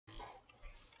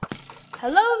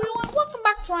Hello everyone, welcome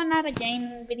back to another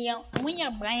gaming video. And we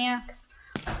are back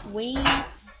with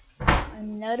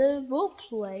another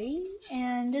roleplay,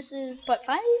 and this is part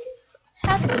 5.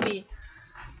 Has to be.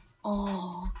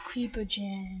 Oh, Creeper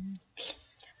Gen.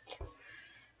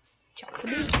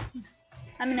 Chocolate.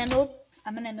 I'm an emerald.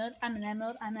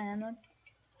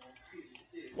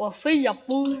 Well, see ya,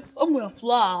 fool. I'm gonna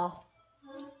fly.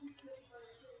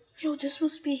 Yo, this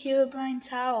must be Herobrine's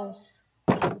house.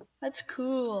 That's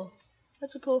cool.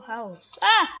 That's a cool house.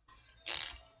 Ah!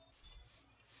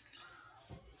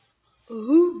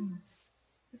 Ooh.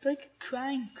 It's like a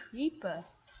crying creeper.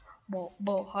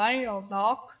 But hi,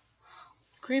 doc.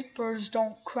 Creepers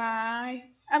don't cry.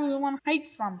 Everyone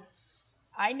hates them.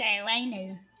 I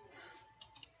know.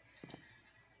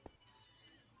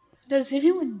 Does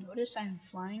anyone notice I'm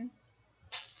flying?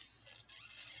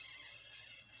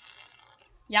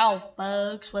 Yo,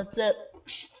 bugs, what's up?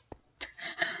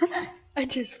 I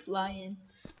just fly in.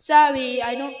 Sorry,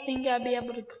 I don't think I'll be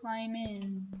able to climb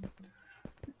in.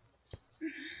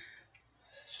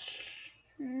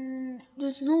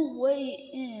 There's no way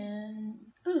in.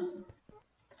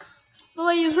 The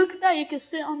way you look at that, you can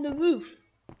sit on the roof.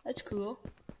 That's cool.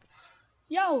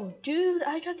 Yo, dude,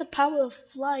 I got the power of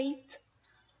flight.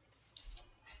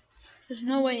 There's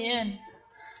no way in.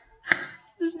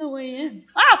 There's no way in.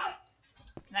 Ah!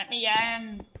 Let me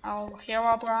in. Oh,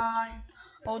 Herobrine.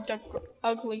 Oh, the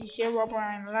ugly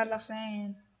Herobrine. Let us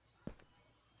in.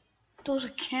 Those are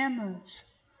cameras.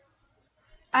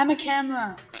 I'm a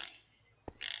camera.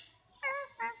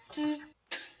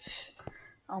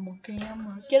 I'm a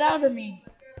camera. Get out of me.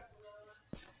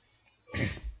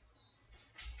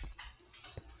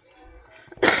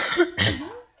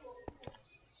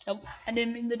 Nope, I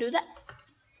didn't mean to do that.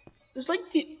 It's like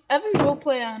every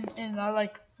roleplay I'm in, I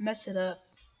like mess it up.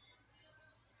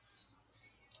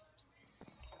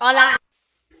 Hola.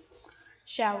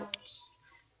 Shouts.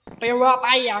 Be right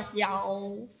back,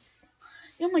 y'all.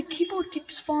 Yo, my keyboard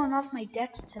keeps falling off my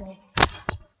desk today.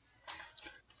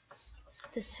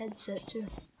 This headset too.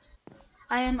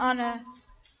 I am on a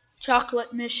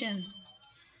chocolate mission.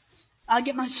 I'll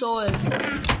get my sword.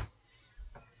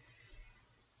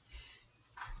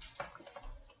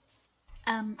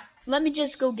 Let me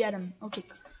just go get him. Okay.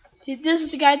 See, this is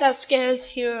the guy that scares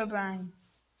Herobrine.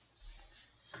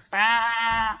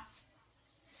 Ah.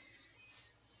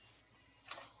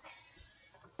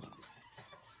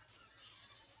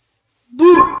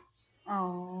 Boo!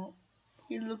 Oh,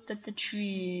 he looked at the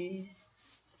tree.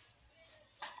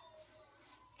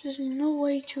 There's no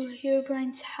way to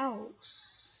Herobrine's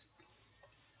house.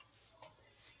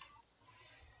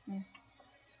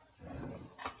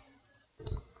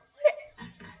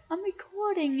 I'm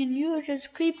recording and you're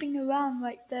just creeping around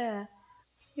right there.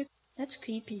 That's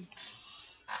creepy.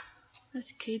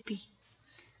 That's creepy.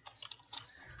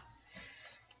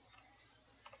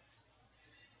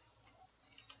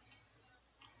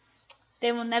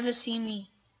 They will never see me.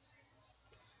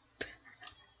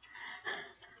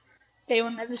 They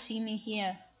will never see me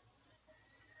here.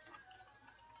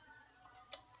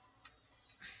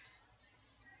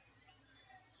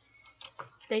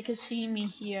 They can see me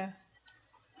here.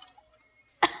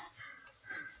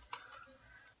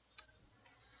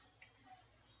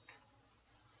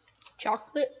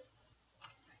 Chocolate?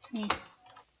 Me.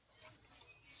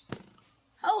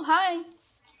 Oh, hi.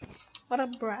 What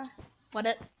up, bruh? What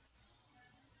up?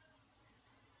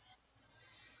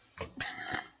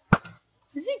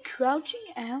 Is he crouching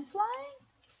and flying?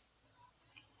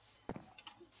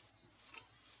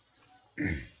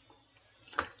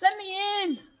 Let me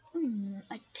in!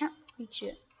 I can't reach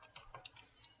it.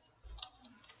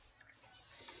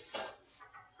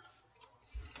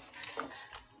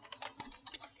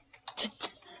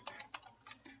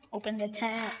 Open the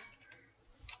tent.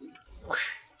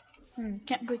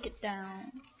 Can't break it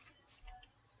down.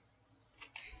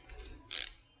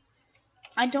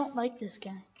 I don't like this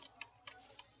guy.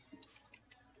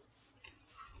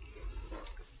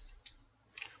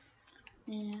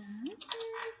 Yeah.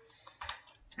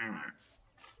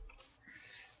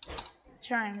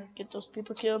 Trying to get those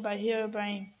people killed by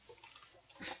Herobrine.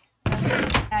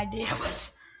 My idea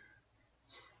was.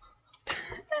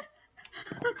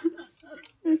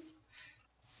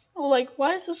 Oh, like,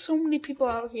 why is there so many people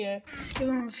out here,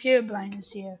 even if Herobrine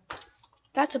is here?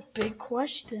 That's a big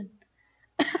question.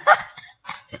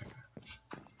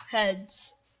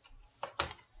 Heads.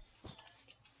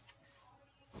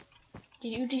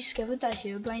 Did you discover that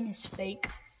Herobrine is fake?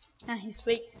 Yeah, he's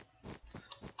fake.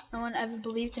 No one ever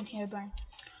believed in Herobrine.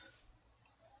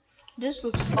 This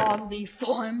looks oddly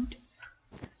formed.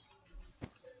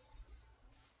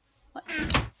 What?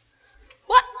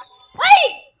 What?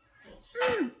 Wait!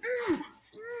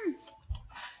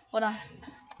 Hold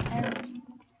on.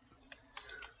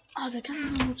 Oh, they got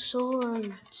no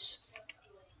swords.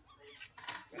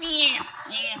 Yeah.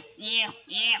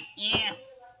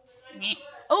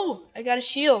 Oh, I got a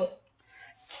shield.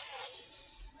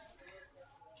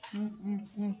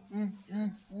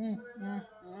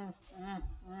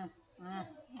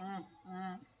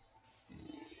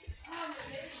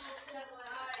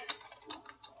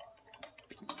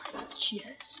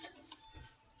 Chest.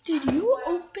 Did you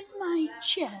open my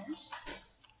chest?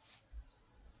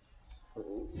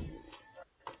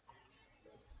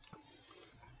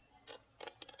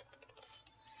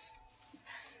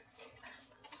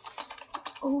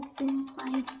 Open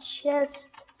my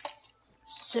chest,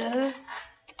 sir.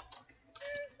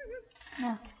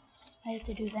 No, I have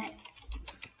to do that.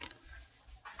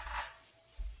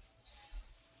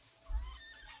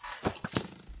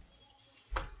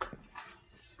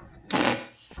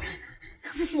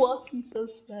 I'm walking so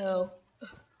slow.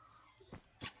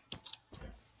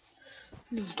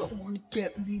 You don't want to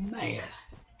get me mad.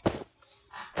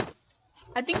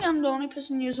 I think I'm the only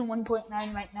person using 1.9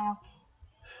 right now.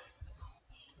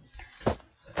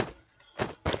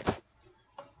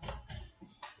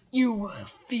 You will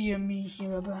fear me,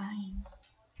 Herobrine.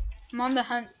 I'm on the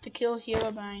hunt to kill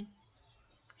Herobrine.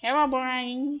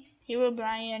 Herobrine.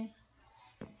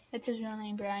 That's his real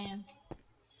name, Brian.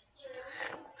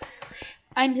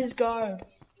 I'm his guard.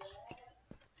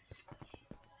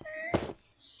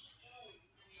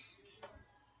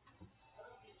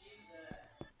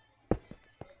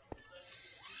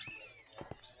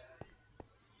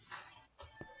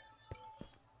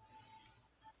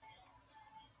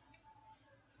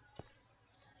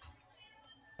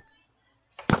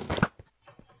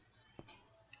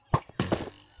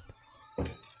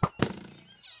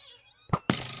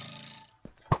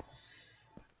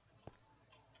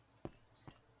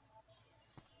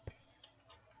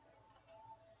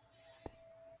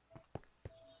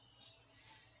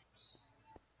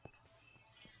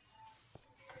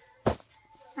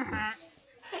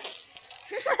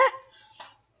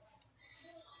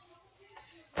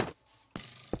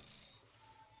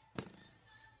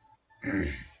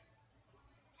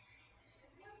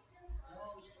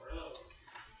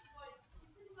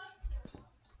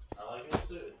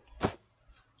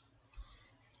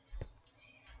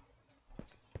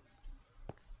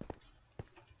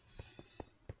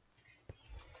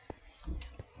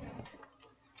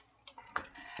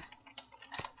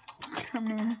 Come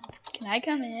in. Can I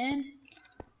come in?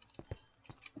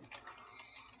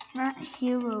 Not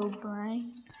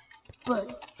Herobrine,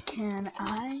 but can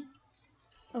I?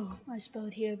 Oh, I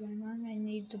spelled Herobrine wrong. I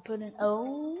need to put an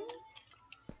O.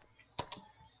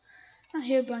 Not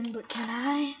Herobrine, but can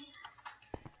I?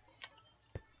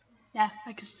 Yeah,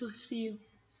 I can still see you.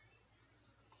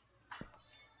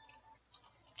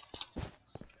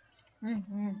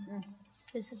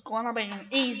 This is gonna be an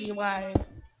easy way.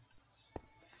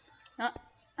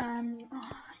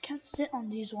 I can't sit on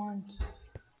these ones.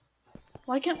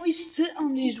 Why can't we sit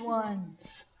on these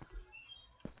ones?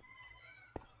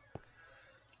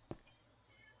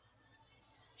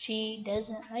 She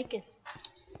doesn't like it.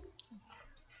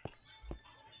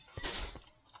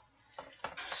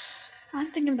 I'm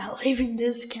thinking about leaving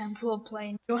this camp roleplay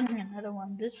and joining another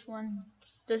one. This one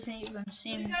doesn't even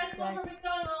seem right.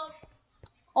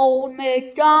 Old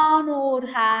MacDonald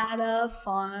had a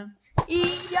farm.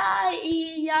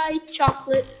 E-I-E-I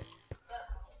chocolate.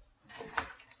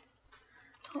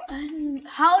 And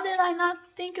how did I not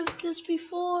think of this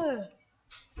before?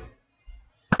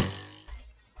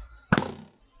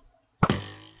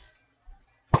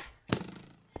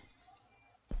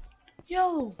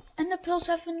 Yo, and the pills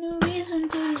have a new reason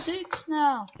to exist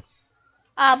now.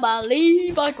 I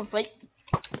believe I can fight.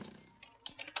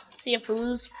 See ya,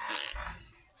 fools.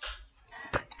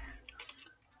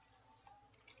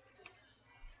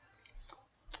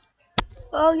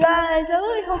 Well guys, I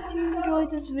really hope you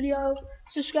enjoyed this video.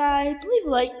 Subscribe, leave a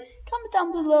like, comment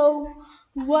down below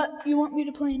what you want me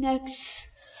to play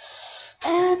next.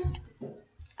 And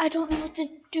I don't know what to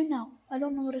do now. I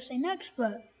don't know what to say next,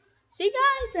 but see you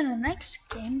guys in the next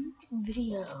game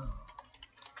video.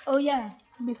 Oh yeah,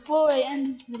 before I end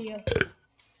this video,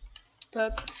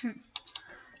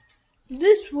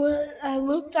 this is what I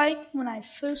looked like when I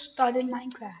first started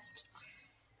Minecraft.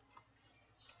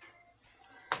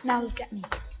 Now look at me.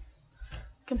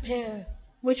 Compare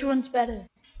which one's better,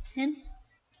 him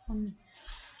or me.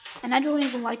 And I don't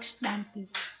even like Stampy,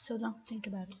 so don't think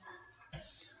about it.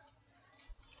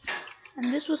 And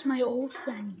this was my old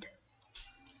friend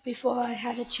before I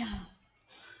had a channel.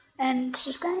 And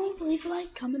subscribe, leave a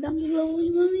like, comment down below what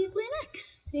you want me to play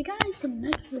next. See you guys in the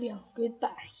next video.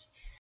 Goodbye.